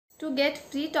To get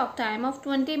free talk time of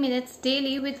 20 minutes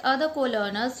daily with other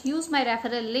co-learners, use my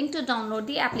referral link to download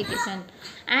the application.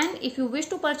 And if you wish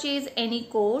to purchase any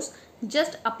course,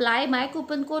 just apply my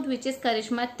coupon code, which is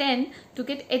Karishma10, to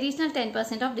get additional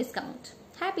 10% of discount.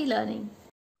 Happy learning.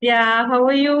 Yeah, how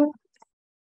are you?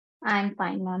 I'm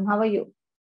fine, ma'am. How are you?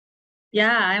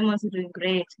 Yeah, I'm also doing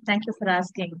great. Thank you for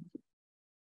asking.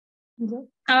 Yeah.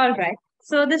 All right.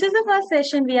 So this is the first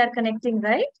session we are connecting,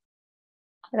 right?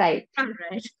 Right. All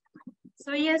right.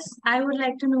 So yes, I would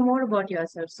like to know more about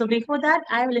yourself. So before that,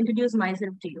 I will introduce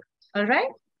myself to you. All right.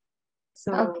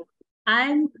 So Okay.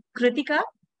 I'm Kritika.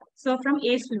 So from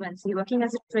ACEFLUENCY, working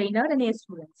as a trainer in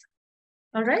ACEFLUENCY.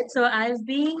 All right. So I've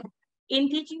been in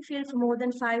teaching field for more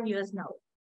than 5 years now.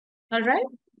 All right.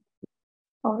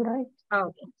 All right.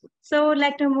 Okay. So I'd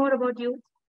like to know more about you.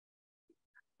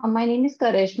 My name is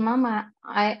Karishma.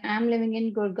 I am living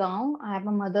in Gurgaon. I am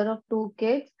a mother of 2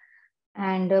 kids.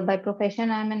 And by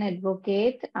profession, I'm an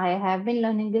advocate. I have been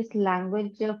learning this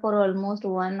language for almost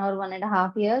 1 or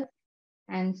 1.5 years,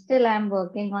 and still I'm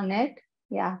working on it.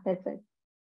 Yeah, that's it.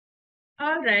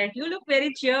 All right. You look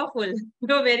very cheerful.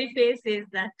 Your very face says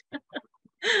that.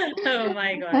 Oh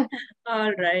my God.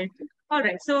 All right. All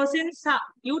right. So since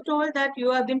you told that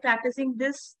you have been practicing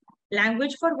this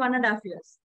language for 1.5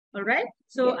 years, all right.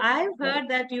 So Yes, I've right. heard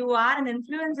that you are an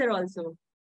influencer also,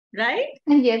 right?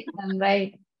 Yes, I'm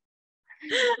right.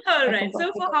 All I right. forgot So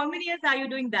to for tell. how many years are you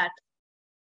doing that?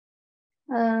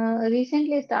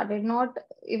 Recently started, not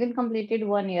even completed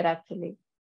 1 year actually.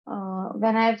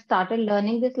 When I've started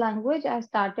learning this language, I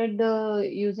started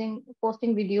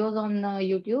posting videos on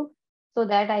YouTube so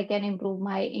that I can improve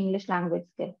my English language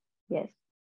skill. Yes.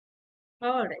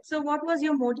 All right. So what was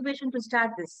your motivation to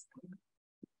start this?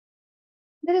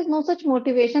 There is no such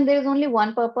motivation. There is only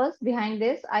one purpose behind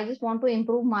this. I just want to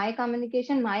improve my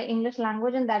communication, my English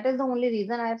language, and that is the only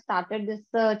reason I have started this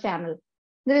channel.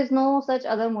 There is no such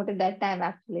other motive that time,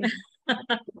 actually.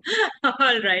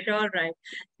 All right. All right.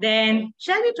 Then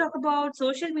shall we talk about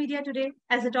social media today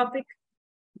as a topic?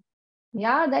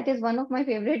 Yeah, that is one of my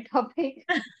favorite topics.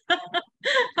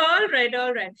 All right,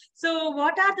 all right. So,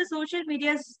 what are the social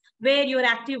medias where you're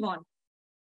active on?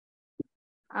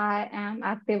 I am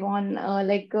active on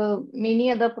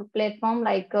many other platform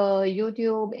like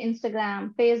YouTube,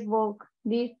 Instagram, Facebook.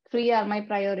 These three are my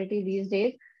priority these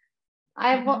days.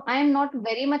 Mhm. I am not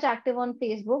very much active on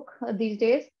Facebook these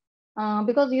days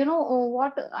because you know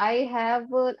what, I have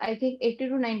I think 80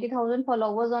 to 90,000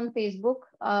 followers on Facebook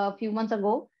a few months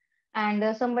ago,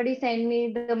 and somebody sent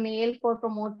me the mail for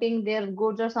promoting their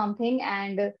goods or something,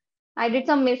 and I did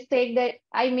some mistake that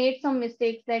I made some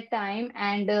mistakes that time,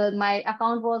 and my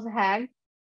account was hacked.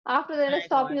 After that, I My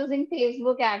stopped God, using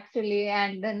Facebook actually,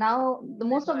 and now the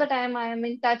my most of the God. time I am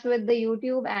in touch with the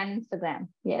YouTube and Instagram.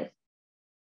 Yes.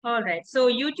 All right. So,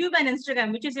 YouTube and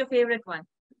Instagram, which is your favorite one?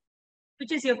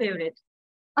 Which is your favorite?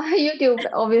 YouTube,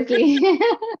 obviously.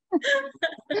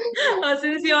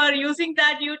 Since you're using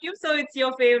that YouTube, so it's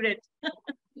your favorite.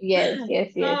 Yes,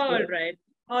 yes, yes, All yes. right.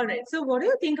 All right. So, what do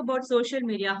you think about social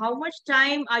media? How much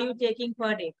time are you taking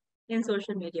per day in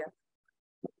social media?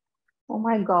 Oh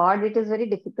my God, it is very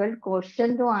difficult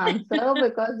question to answer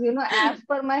because, you know, as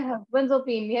per my husband's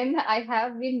opinion, I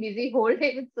have been busy whole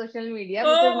day with social media, which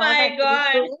is Oh not my actually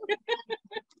God. true.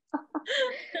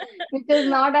 Which is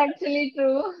not actually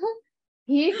true.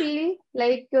 He feels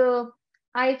like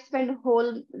I spend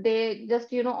whole day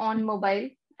just, you know, on mobile,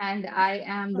 and I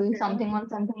am doing Okay. something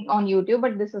on YouTube,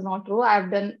 but this is not true. I've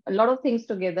done a lot of things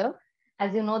together.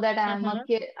 As you know that Uh-huh.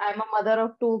 I'm a mother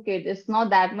of 2 kids. It's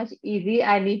not that much easy.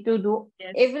 I need to do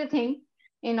Yes. everything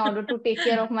in order to take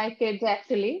care of my kids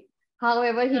actually.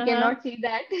 However, he Uh-huh. cannot see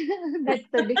that.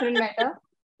 That's a different matter.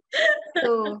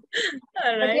 So,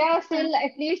 All but right. yeah, still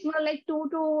at least for like 2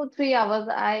 to 3 hours,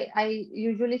 I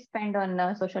usually spend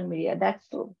on social media. That's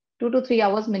true. 2 to 3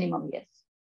 hours minimum. Yes.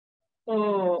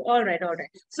 Oh, all right, all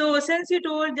right. So since you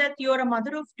told that you're a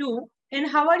mother of two, and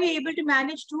how are you able to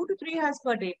manage 2 to 3 hours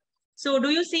per day? So do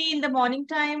you see in the morning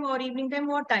time or evening time?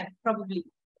 What time? Probably.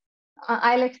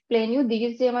 I'll explain you.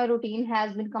 These days, my routine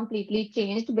has been completely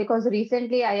changed because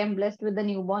recently I am blessed with a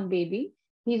newborn baby.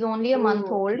 He's only a month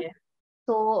Oh, old. okay.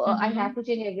 So I Mm-hmm. have to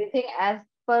change everything as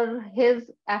per his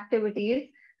activities.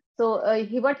 So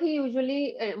what he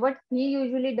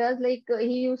usually does, like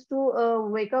he used to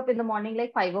wake up in the morning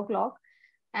like 5 o'clock,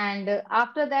 and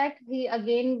after that he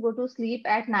again go to sleep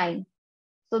at 9.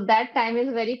 So that time is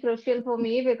very crucial for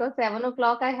me because 7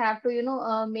 o'clock I have to, you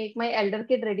know, make my elder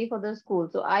kid ready for the school.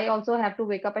 So I also have to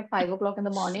wake up at 5 o'clock in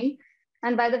the morning.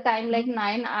 And by the time like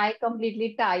 9, I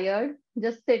completely tired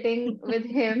just sitting with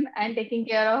him and taking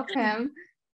care of him.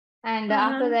 And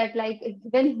after Uh-huh. that, like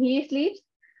when he sleeps,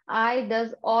 I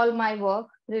does all my work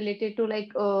related to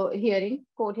like court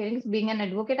hearings. Being an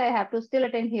advocate, I have to still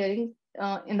attend hearings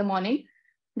in the morning.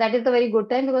 That is the very good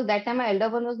time because that time my elder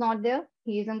one was not there.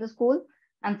 He is in the school,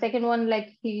 and second one like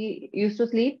he used to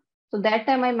sleep. So that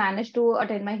time I managed to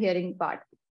attend my hearing part.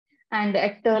 And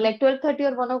at like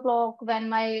 12:30 or 1 o'clock, when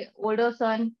my older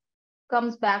son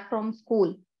comes back from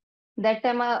school, that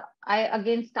time I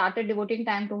again started devoting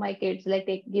time to my kids, like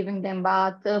giving them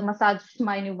bath, massage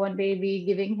my newborn baby,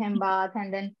 giving him bath,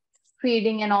 and then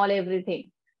feeding and all everything.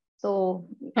 So,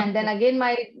 and then Okay. again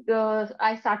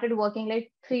I started working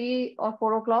like 3 or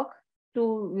 4 o'clock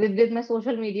with my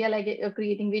social media, like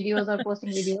creating videos or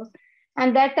posting videos.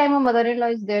 And that time my mother-in-law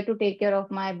is there to take care of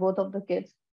my both of the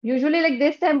kids. Usually like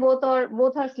this time both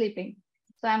are sleeping.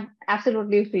 So I'm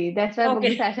absolutely free. That's why I booked the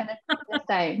Okay. session at this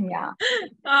time. Yeah.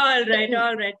 All right, It's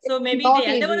all right. it's So maybe the not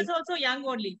elder one is easy. also young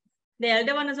only. The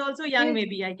elder one is also young, He's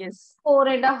maybe, I guess. four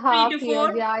and a Three to half four,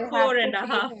 years. Yeah, I have four and to a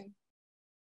feed half. him.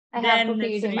 I have to Then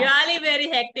feed it's him really actually. very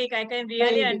hectic. I can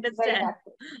really Very understand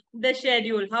hectic. the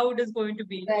schedule, how it is going to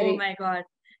be. Oh Very, my God.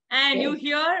 And you yes.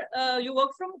 hear, you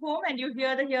work from home and you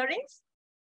hear the hearings,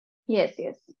 Yes,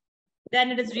 yes.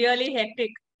 then it is really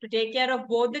hectic to take care of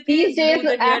both the These kids, days do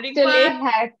the hearing actually part, and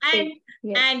hectic.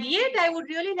 Yes. and yet I would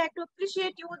really like to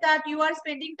appreciate you that you are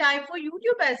spending time for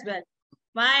YouTube as well.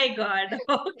 My God.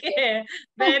 Okay.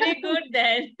 Very good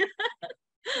then.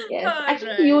 Yes. All Actually,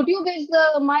 right. YouTube is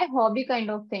my hobby kind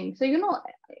of thing. So,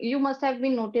 you must have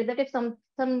been noticed that if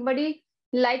somebody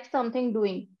likes something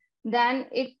doing, then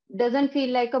it doesn't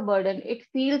feel like a burden. It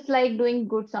feels like doing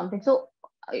good something. So,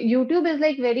 YouTube is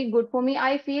like very good for me.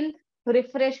 I feel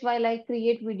refreshed while I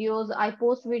create videos. I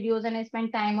post videos and I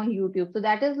spend time on YouTube. So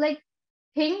that is like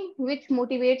thing which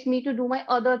motivates me to do my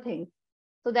other things.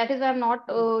 So that is why I'm not,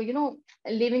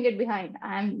 leaving it behind.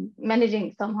 I'm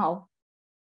managing somehow.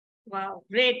 Wow.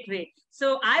 Great, great.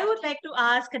 So I would like to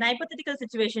ask an hypothetical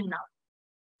situation now.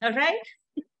 All right.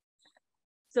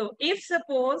 So if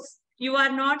suppose you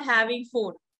are not having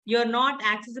phone, you're not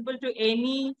accessible to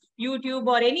any YouTube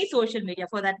or any social media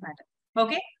for that matter.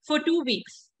 Okay. For 2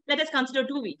 weeks. Let us consider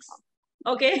 2 weeks.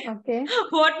 Okay. Okay.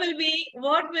 What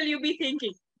will you be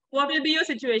thinking? What will be your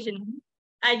situation?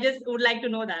 I just would like to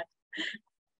know that.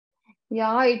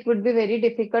 Yeah, it would be very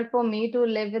difficult for me to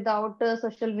live without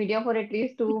social media for at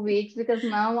least 2 weeks because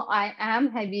now I am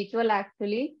habitual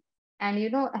actually. And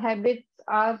habits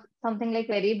are something like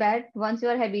very bad. Once you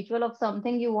are habitual of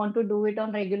something, you want to do it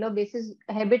on regular basis.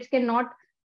 Habits cannot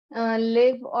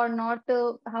live or not,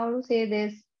 how to say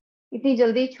this? इतनी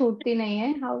जल्दी छूटती नहीं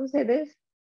है. How to say this?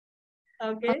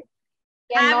 Uh, Okay.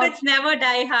 Cannot. Habits never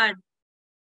die hard.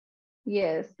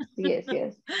 Yes, yes,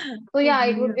 yes. So yeah,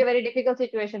 it would be a very difficult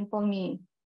situation for me,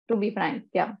 to be frank.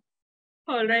 Yeah.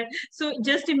 All right. So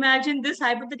just imagine this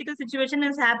hypothetical situation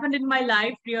has happened in my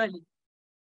life, really,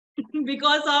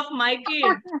 because of my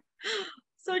kid.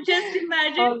 So just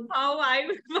imagine Um, how I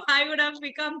would have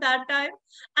become that time.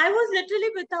 I was literally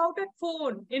without a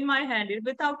phone in my hand,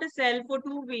 without a cell for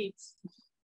 2 weeks.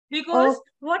 Because oh,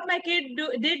 what my kid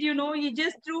did, he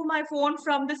just threw my phone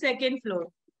from the second floor.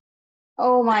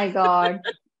 oh my God.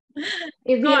 Is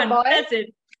he a Gone. boy? That's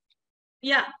it.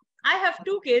 Yeah. I have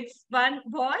two kids, one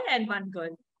boy and one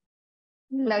girl.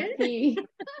 Okay. Lucky.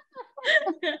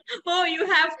 Oh, you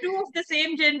have two of the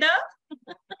same gender?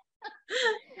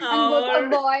 And both are Or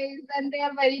boys, and they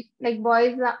are very, like,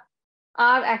 boys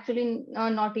are actually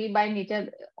naughty by nature.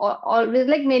 Always,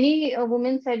 like many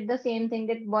women said the same thing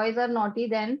that boys are naughty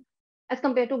then as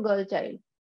compared to girl child.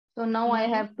 So now I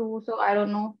Mhm. have two, so I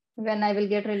don't know when I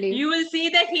will get released. You will see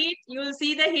the heat. You will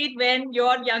see the heat when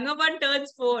your younger one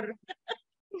turns 4.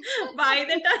 By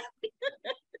the time,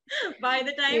 by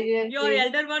the time your Seriously.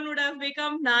 elder one would have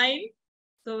become 9.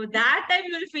 So that time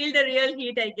you will feel the real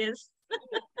heat, I guess.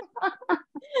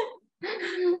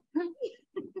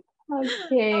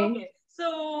 Okay. Okay. So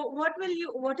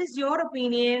what is your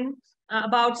opinion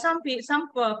about some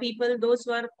people, those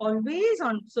who are always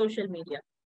on social media?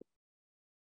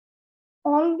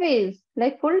 Always,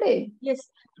 like full day. Yes.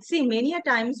 See, many a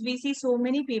times we see so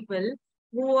many people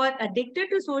who are addicted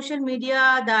to social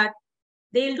media that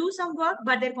they'll do some work,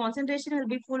 but their concentration will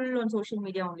be full on social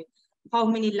media only. How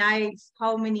many likes,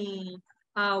 how many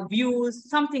views,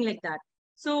 something like that.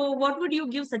 So, what would you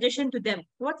give suggestion to them?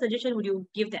 What suggestion would you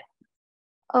give them?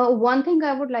 One thing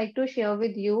I would like to share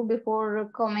with you before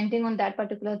commenting on that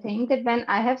particular thing that when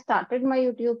I have started my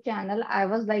YouTube channel, I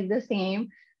was like the same.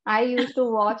 I used to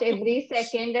watch every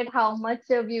second at how much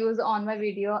views on my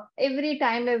video every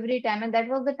time. And that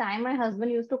was the time my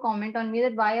husband used to comment on me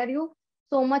that why are you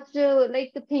so much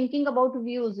like thinking about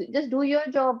views? Just do your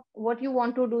job, what you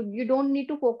want to do. You don't need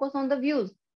to focus on the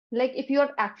views. Like if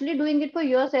you're actually doing it for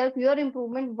yourself, your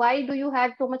improvement, why do you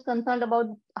have so much concern about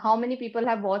how many people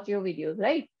have watched your videos,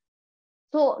 right?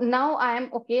 So now I am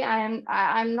okay. I'm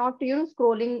not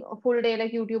scrolling a full day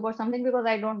like YouTube or something because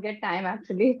I don't get time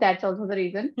actually. That's also the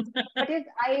reason. But yes,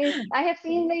 I have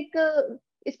seen like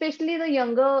especially the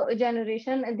younger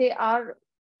generation, they are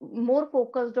more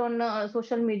focused on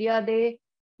social media. They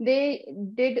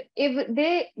did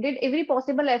every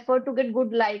possible effort to get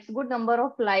good likes, good number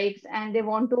of likes, and they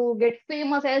want to get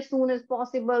famous as soon as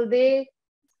possible.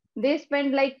 They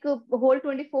spend like a whole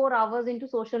 24 hours into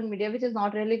social media, which is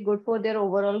not really good for their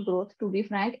overall growth, to be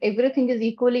frank. Everything is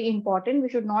equally important. We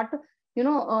should not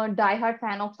die hard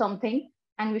fan of something,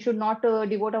 and we should not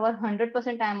devote our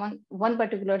 100% time on one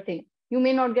particular thing. You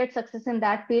may not get success in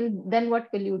that field, then what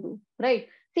will you do, right?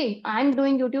 See, I'm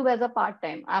doing YouTube as a part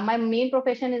time. My main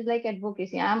profession is like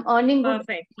advocacy. I'm earning good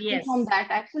Perfect. money from Yes. that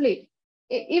actually.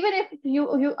 Even if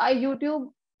I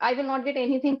YouTube, I will not get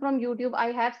anything from YouTube.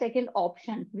 I have second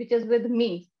option, which is with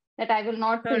me, that I will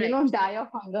not, Correct. die of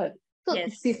hunger. So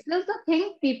this Yes. is the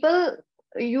thing people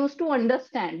used to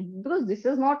understand, because this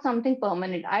is not something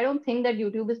permanent. I don't think that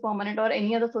YouTube is permanent or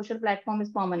any other social platform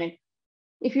is permanent.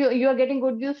 If you are getting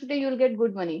good views today, you'll get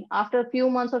good money. After a few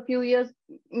months or few years,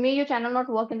 may your channel not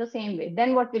work in the same way.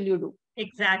 Then what will you do?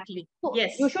 Exactly. So you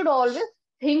Yes. should always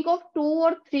think of two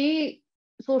or three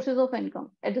sources of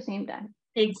income at the same time.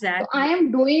 So I Exactly.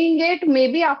 am doing it.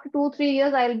 Maybe after 2 3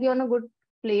 years, I'll be on a good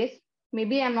place.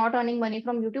 Maybe I'm not earning money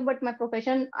from YouTube, but my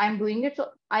profession, I'm doing it. So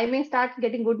I may start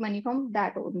getting good money from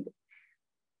that only.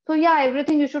 So yeah,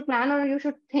 everything you should plan, or you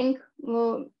should think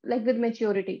like with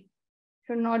maturity.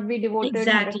 Should not be devoted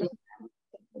Exactly.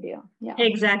 100%. Yeah. Yeah.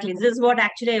 Exactly. This is what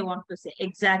actually I want to say.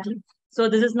 Exactly. So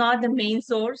this is not the main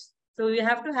source. So you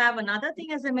have to have another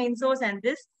thing as a main source and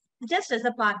this just as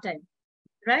a part-time,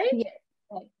 right? Yes.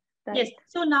 Right. Yes. Right.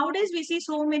 So nowadays we see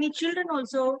so many children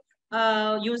also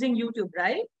using YouTube,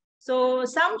 right? So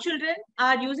some children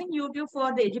are using YouTube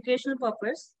for the educational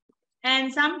purpose,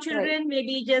 and some Right. children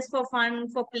maybe just for fun,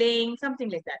 for playing, something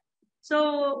like that.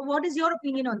 So what is your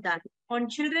opinion on that? On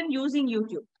children using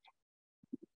YouTube?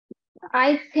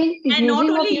 I think And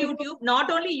using of YouTube, Not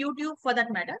only YouTube for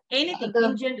that matter, anything in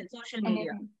the general, social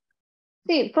media. anything.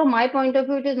 See, from my point of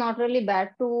view, it is not really bad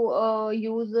to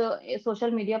use a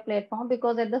social media platform,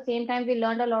 because at the same time, we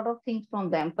learned a lot of things from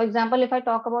them. For example, if I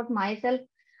talk about myself,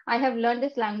 I have learned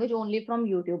this language only from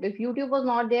YouTube. If YouTube was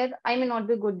not there, I may not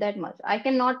be good that much. I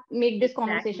cannot make this Exactly.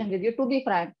 conversation with you, to be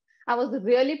frank. I was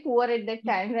really poor at that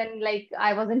time when like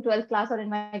I was in 12th class or in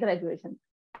my graduation.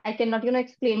 I cannot,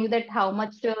 explain you that how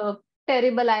much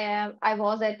terrible I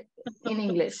was at in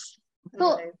English.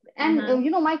 So, Right.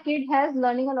 and my kid has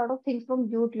learning a lot of things from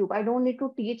YouTube. I don't need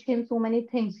to teach him so many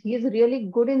things. He is really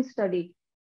good in study.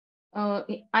 Uh,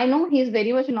 I know he is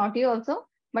very much naughty also,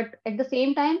 but at the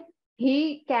same time,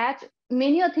 he catch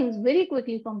many other things very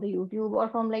quickly from the YouTube, or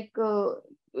from like,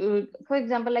 for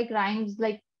example, like rhymes,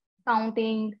 like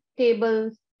counting,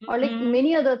 tables, or like Mhm.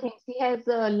 many other things. He has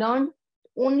learned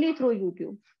only through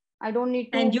YouTube. I don't need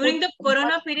And to put during the much.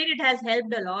 corona period, it has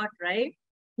helped a lot, right?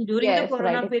 During the Yes, right,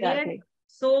 corona period, exactly.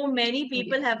 so many Yes,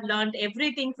 people have learned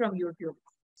everything from YouTube.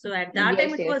 So at that time,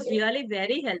 yes, it yes, was yes. really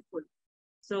very helpful.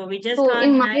 So we just So, can't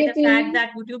in my deny the fact opinion,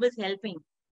 that YouTube is helping.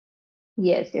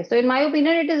 yes, yes. So in my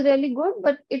opinion, it is really good,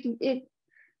 but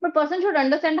but person should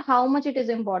understand how much it is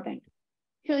important.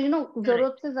 So, Correct.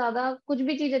 जरूरत से ज्यादा कुछ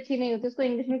भी चीज अच्छी नहीं होती, उसको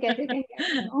इंग्लिश में कैसे कहेंगे, I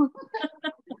don't know.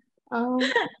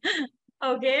 um,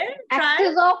 Okay, try.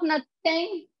 Excess of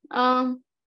nothing.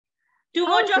 Too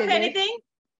How much to of say this? anything,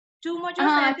 too much of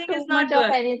anything is Too much not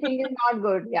of good. anything is not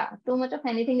good. Yeah, too much of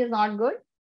anything is not good.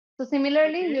 So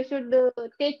similarly, Okay. you should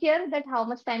take care that how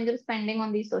much time you're spending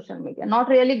on these social media. Not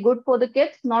really good for the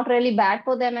kids, not really bad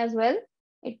for them as well.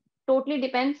 It totally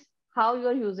depends how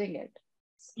you're using it.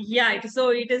 Yeah, so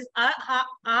it is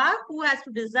who has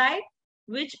to decide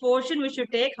which portion we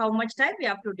should take, how much time we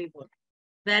have to devote.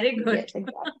 Very good. Yes,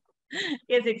 exactly.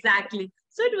 Yes, exactly.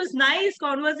 So it was nice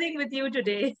conversing with you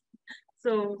today.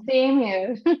 So, Same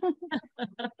here.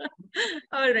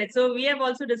 all right. So we have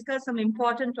also discussed some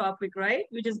important topic, right?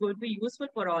 Which is going to be useful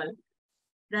for all,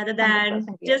 rather than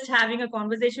 100%, yes. just having a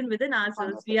conversation within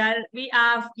ourselves. Conversation. We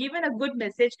have given a good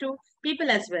message to people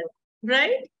as well,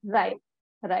 right? Right.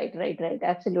 Right, right, right.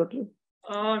 Absolutely.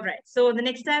 All right. So the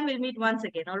next time we'll meet once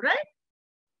again. All right.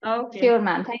 Okay. Sure,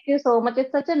 ma'am. Thank you so much.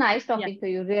 It's such a nice Yeah. talking to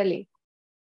you, really.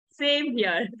 Same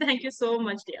here. Thank you so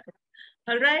much, dear.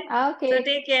 All right. So Okay.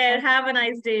 take care. Okay. Have a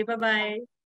nice day. Bye bye.